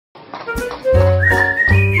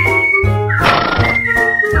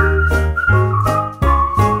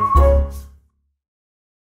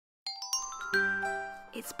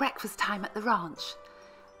breakfast time at the ranch.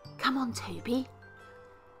 Come on, Toby.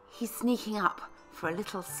 He's sneaking up for a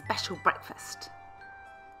little special breakfast.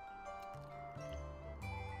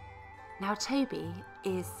 Now Toby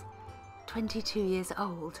is 22 years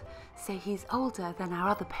old, so he's older than our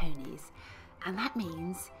other ponies, and that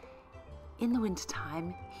means in the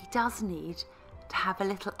wintertime he does need to have a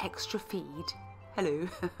little extra feed. Hello.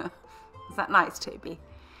 Is that nice, Toby?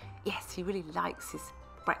 Yes, he really likes his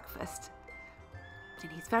breakfast, and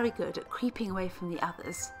he's very good at creeping away from the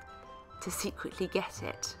others to secretly get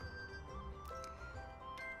it.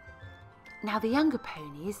 Now the younger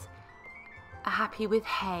ponies are happy with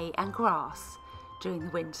hay and grass during the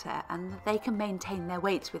winter, and they can maintain their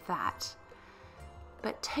weight with that.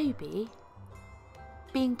 But Toby,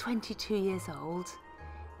 being 22 years old,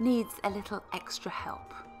 needs a little extra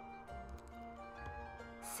help.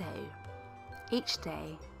 So each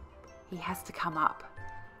day he has to come up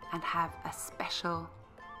and have a special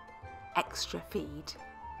extra feed.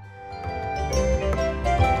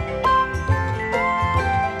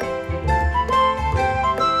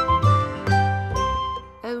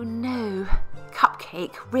 Oh no,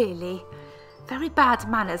 Cupcake, really? Very bad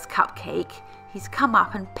manners, Cupcake. He's come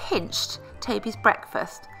up and pinched Toby's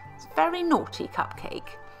breakfast. It's very naughty,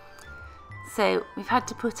 Cupcake. So we've had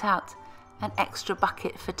to put out an extra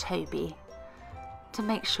bucket for Toby to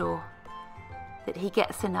make sure that he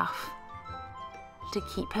gets enough to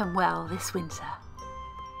keep him well this winter.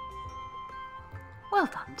 Well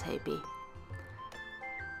done, Toby.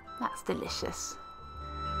 That's delicious.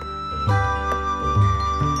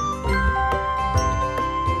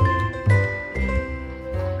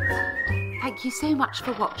 Thank you so much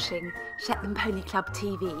for watching Shetland Pony Club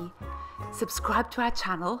TV. Subscribe to our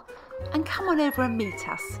channel and come on over and meet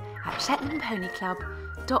us at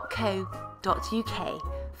shetlandponyclub.co.uk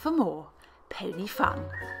for more pony fun.